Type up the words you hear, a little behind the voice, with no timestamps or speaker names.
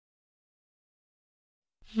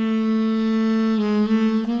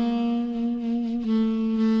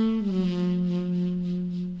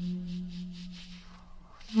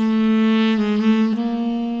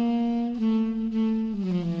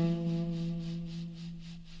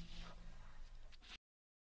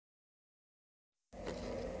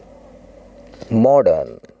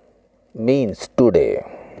Modern means today.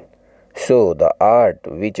 So, the art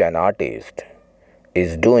which an artist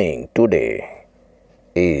is doing today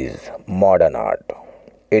is modern art.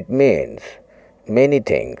 It means many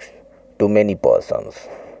things to many persons.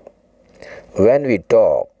 When we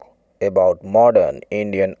talk about modern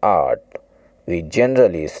Indian art, we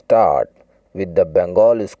generally start with the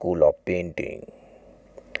Bengal school of painting.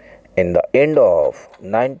 In the end of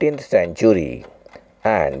 19th century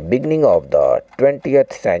and beginning of the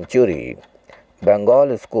 20th century,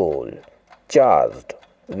 Bengal school charged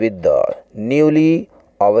with the newly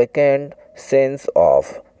awakened sense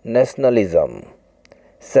of nationalism,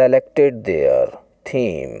 selected their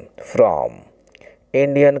theme from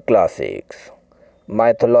Indian classics,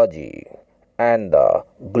 mythology, and the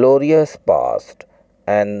glorious past,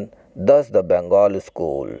 and thus the Bengal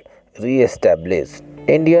school re-established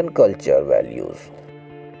Indian culture values.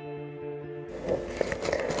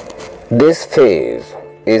 This phase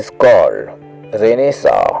is called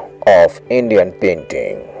Renaissance of Indian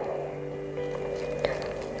painting.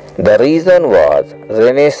 The reason was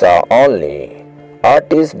Renaissance only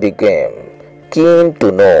artists became keen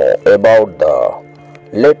to know about the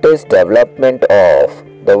latest development of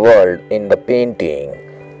the world in the painting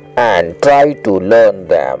and try to learn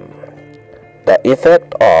them. The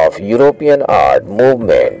effect of European art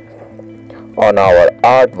movement on our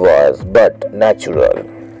art was but natural.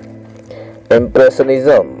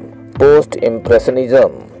 Impressionism,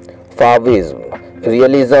 post-impressionism, Fauvism,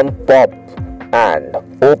 realism, pop and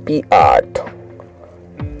op art,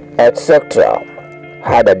 etc.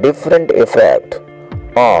 had a different effect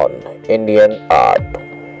on Indian art.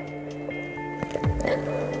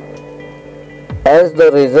 As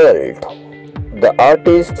the result, the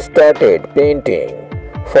artist started painting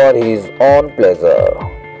for his own pleasure.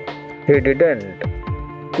 He didn't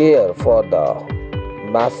care for the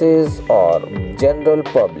masses or general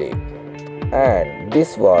public, and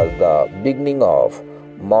this was the beginning of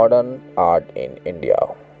modern art in India.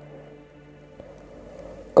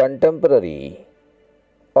 Contemporary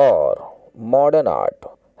or modern art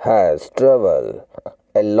has traveled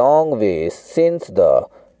a long way since the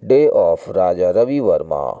day of Raja Ravi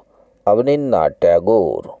Verma, Abanindranath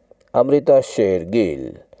Tagore, Amrita Sher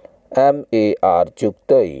Gill, M.A.R.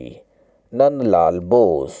 Chugtai, Nandlal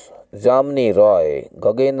Bose, Jamni Roy,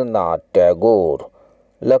 Gagendranath Tagore,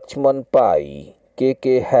 Lakshman Pai,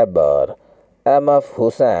 K.K. Haber, M.F.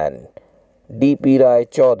 Hussain, D.P. Rai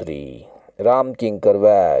Chaudhary, Ram Kinkar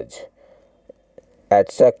Vaj,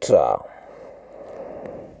 etc.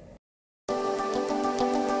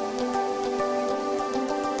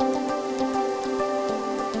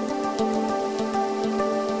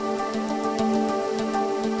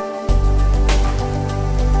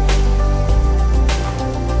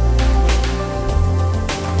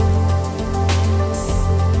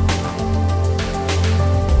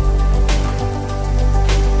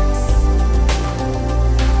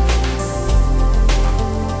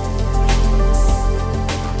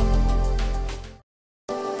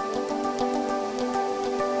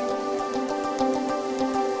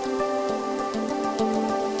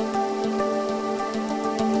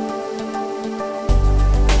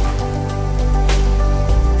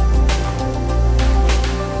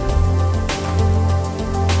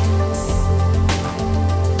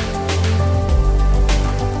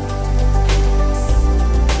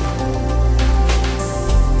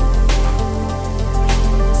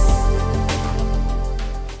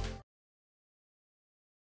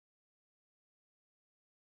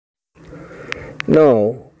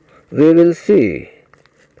 Now we will see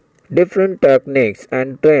different techniques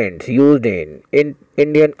and trends used in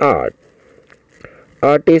Indian art.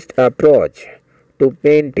 Artist approach to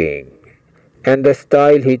painting and the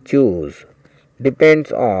style he chooses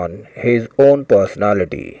depends on his own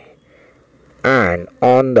personality and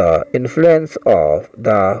on the influence of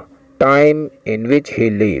the time in which he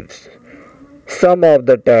lives. Some of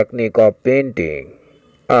the technique of painting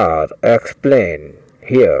are explained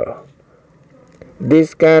here.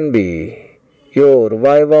 This can be your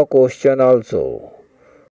Viva question also.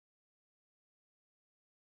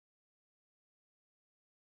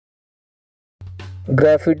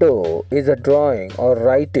 Graffito is a drawing or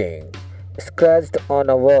writing scratched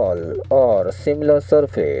on a wall or similar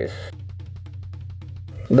surface.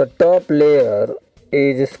 The top layer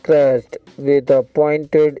is scratched with a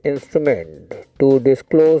pointed instrument to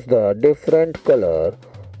disclose the different color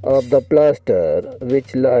of the plaster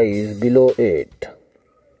which lies below it.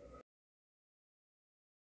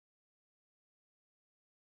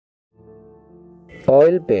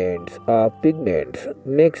 Oil paints are pigments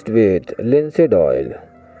mixed with linseed oil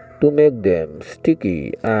to make them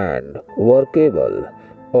sticky and workable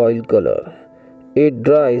oil color. It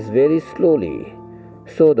dries very slowly,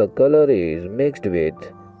 so the color is mixed with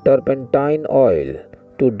turpentine oil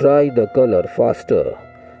to dry the color faster,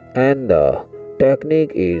 and the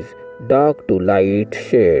technique is dark to light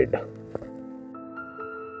shade.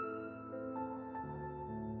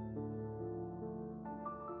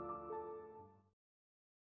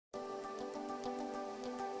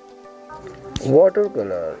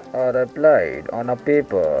 Watercolor are applied on a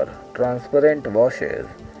paper, transparent washes.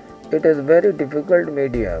 It is very difficult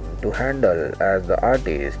medium to handle as the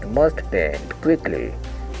artist must paint quickly.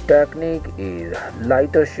 Technique is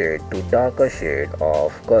lighter shade to darker shade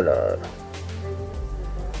of color.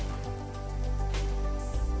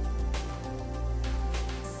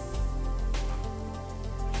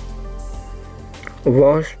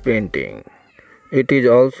 Wash painting. It is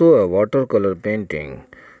also a watercolor painting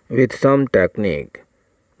with some technique,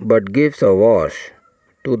 but gives a wash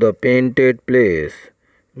to the painted place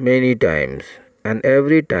many times, and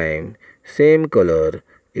every time same color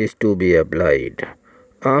is to be applied.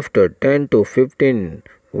 After 10 to 15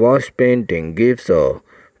 wash painting gives a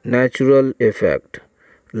natural effect.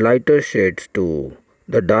 Lighter shades to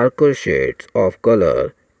the darker shades of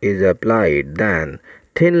color is applied, then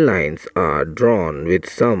thin lines are drawn with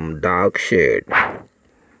some dark shade.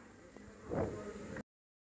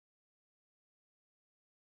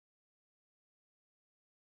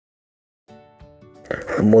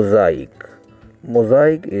 Mosaic.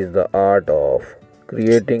 Mosaic is the art of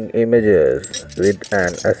creating images with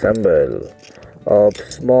an ensemble of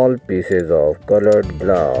small pieces of colored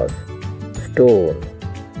glass, stone,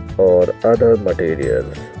 or other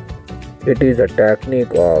materials. It is a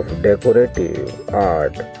technique of decorative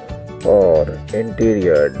art or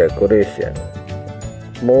interior decoration.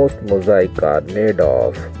 Most mosaics are made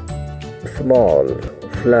of small,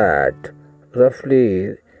 flat,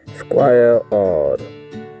 roughly square or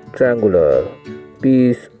triangular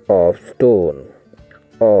piece of stone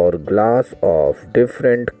or glass of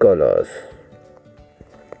different colors.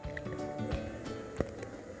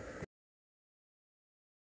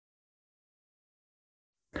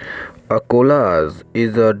 A collage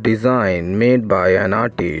is a design made by an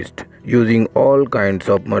artist using all kinds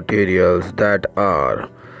of materials that are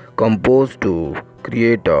composed to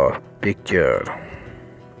create a picture.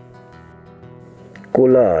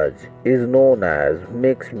 Collage is known as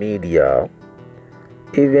mixed media.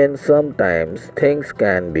 Even sometimes things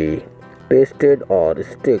can be pasted or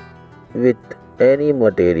stick with any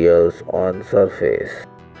materials on surface.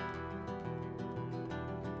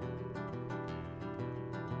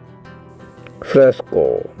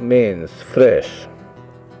 Fresco means fresh.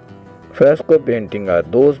 Fresco painting are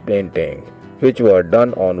those paintings which were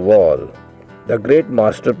done on wall. The great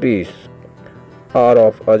masterpiece are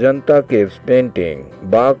of Ajanta caves painting,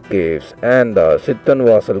 Bagh caves and the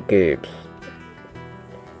Sittanwasal caves.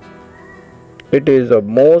 It is the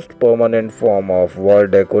most permanent form of wall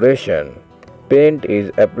decoration. Paint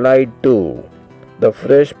is applied to the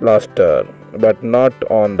fresh plaster but not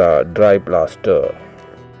on the dry plaster.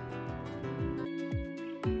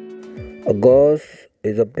 A gauze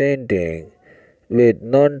is a painting with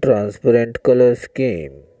non-transparent color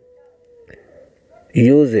scheme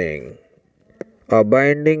using a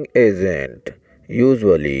binding agent,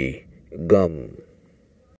 usually gum.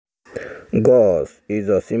 Gauze is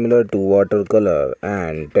similar to watercolor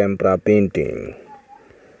and tempera painting.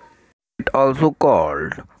 It also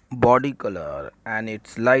called body color, and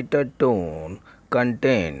its lighter tone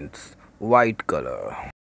contains white color.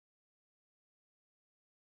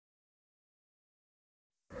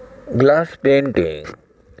 Glass painting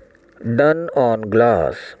done on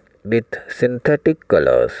glass with synthetic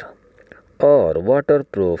colors or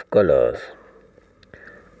waterproof colors.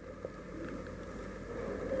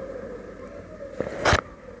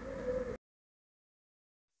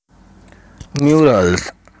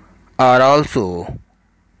 Murals are also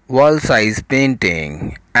wall size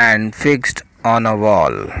painting and fixed on a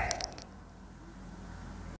wall.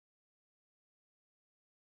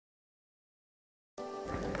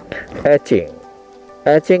 Etching.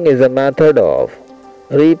 Etching is a method of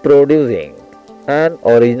reproducing an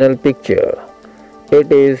original picture.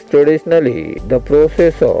 It is traditionally the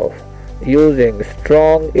process of using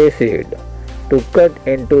strong acid to cut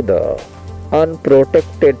into the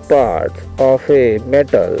unprotected parts of a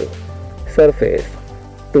metal surface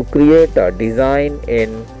to create a design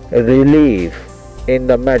in relief in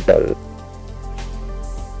the metal.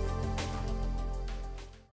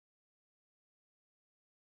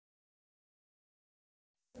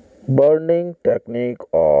 Burning technique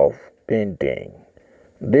of painting.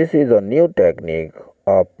 This is a new technique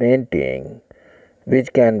of painting,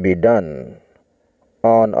 which can be done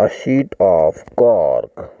on a sheet of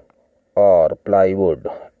cork or plywood,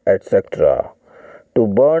 etc., to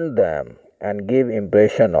burn them and give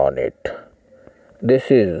impression on it. This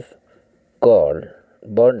is called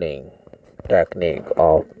burning technique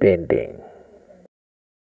of painting.